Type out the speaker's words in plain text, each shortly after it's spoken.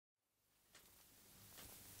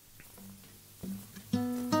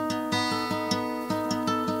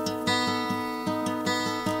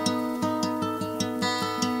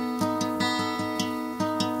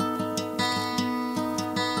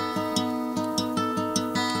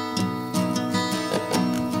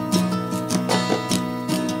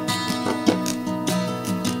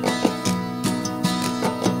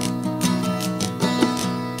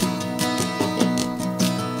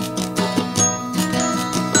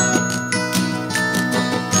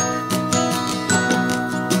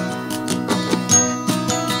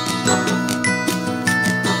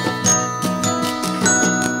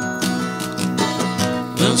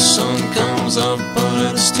up,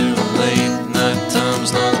 but it's too late. Night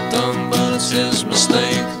time's not done, but it's his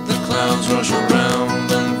mistake. The clouds rush around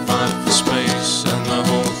and fight for space, and the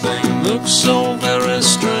whole thing looks so very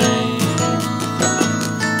strange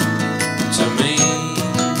to me.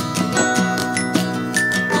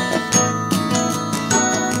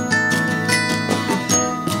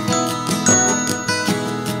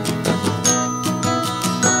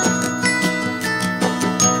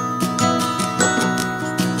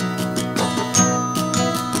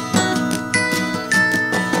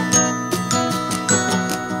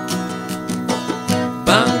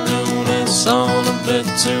 By noon it's all a bit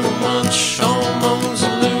too much. Hormones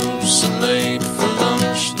are loose and late for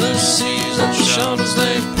lunch. The seasons shut as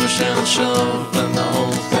they push and shove, and the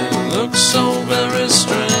whole thing looks so very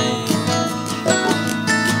strange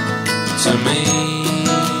to me.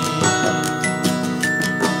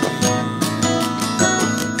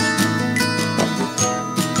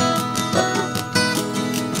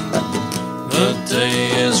 The day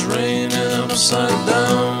is raining upside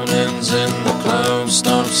down, ends in the clouds,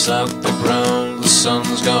 starts at the ground. The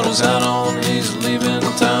sun's got his hat on, he's leaving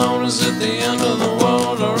town. Is it the end of the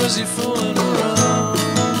world, or is he fooling around? Is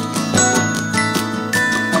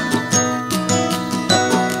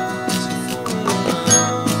he fooling around?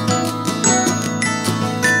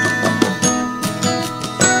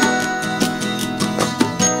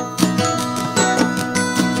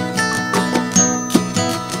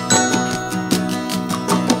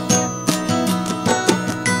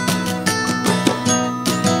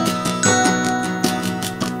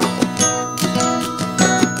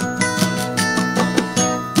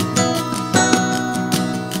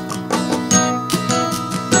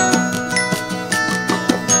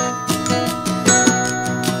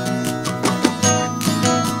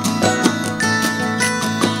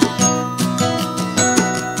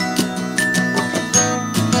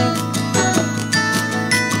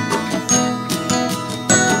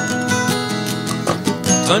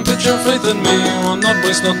 Time, put your faith in me, one not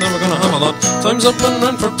waste, not never gonna have a lot. Time's up and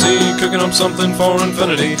run for tea, cooking up something for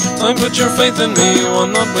infinity. Time, put your faith in me,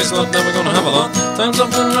 one not waste, not never gonna have a lot. Time's up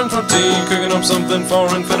and run for tea, cooking up something for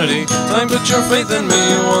infinity. Time, put your faith in me,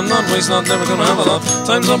 one not waste, not never gonna have a lot.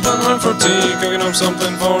 Time's up and run for tea, cooking up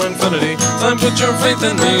something for infinity. Time, put your faith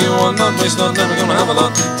in me, one not waste, not never gonna have a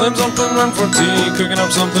lot. Time's up and run for tea, cooking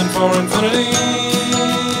up something for infinity.